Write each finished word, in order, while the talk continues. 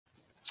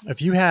If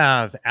you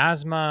have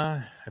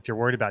asthma, if you're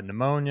worried about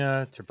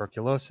pneumonia,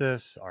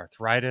 tuberculosis,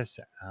 arthritis,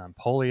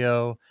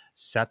 polio,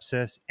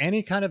 sepsis,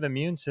 any kind of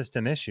immune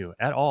system issue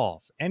at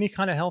all, any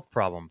kind of health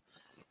problem,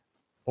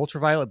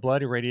 ultraviolet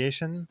blood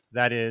irradiation,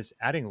 that is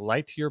adding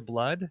light to your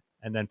blood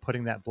and then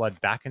putting that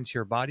blood back into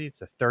your body.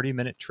 It's a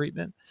 30-minute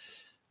treatment,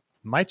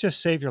 might just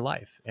save your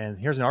life. And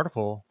here's an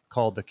article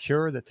called The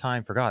Cure That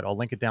Time Forgot. I'll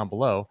link it down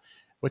below,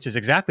 which is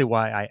exactly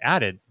why I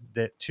added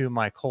that to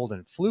my cold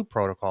and flu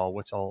protocol,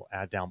 which I'll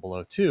add down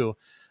below too.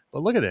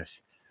 But look at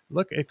this.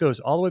 Look, it goes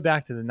all the way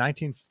back to the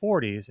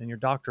 1940s, and your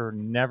doctor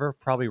never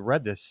probably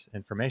read this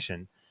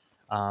information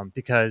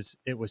because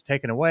it was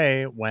taken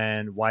away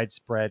when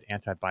widespread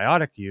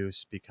antibiotic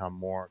use became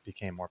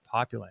more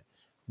popular.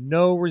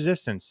 No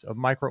resistance of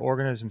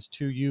microorganisms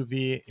to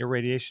UV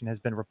irradiation has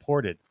been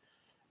reported.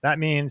 That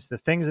means the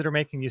things that are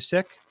making you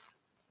sick,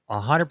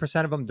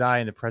 100% of them die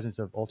in the presence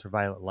of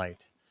ultraviolet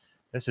light.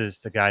 This is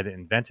the guy that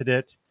invented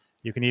it.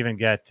 You can even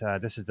get,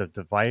 this is the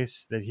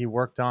device that he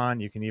worked on.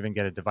 You can even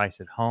get a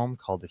device at home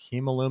called the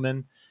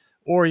Hemolumen,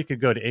 or you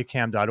could go to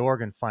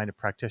acam.org and find a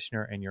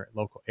practitioner in your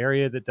local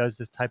area that does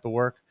this type of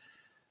work.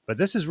 But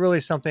this is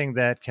really something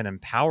that can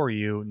empower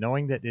you,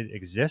 knowing that it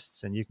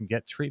exists and you can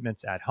get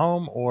treatments at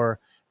home or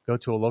go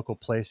to a local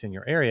place in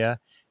your area.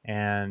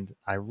 And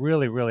I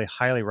really, really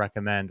highly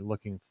recommend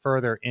looking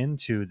further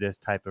into this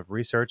type of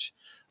research.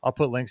 I'll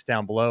put links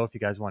down below if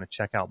you guys want to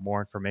check out more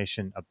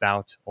information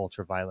about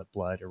ultraviolet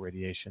blood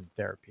irradiation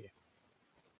therapy.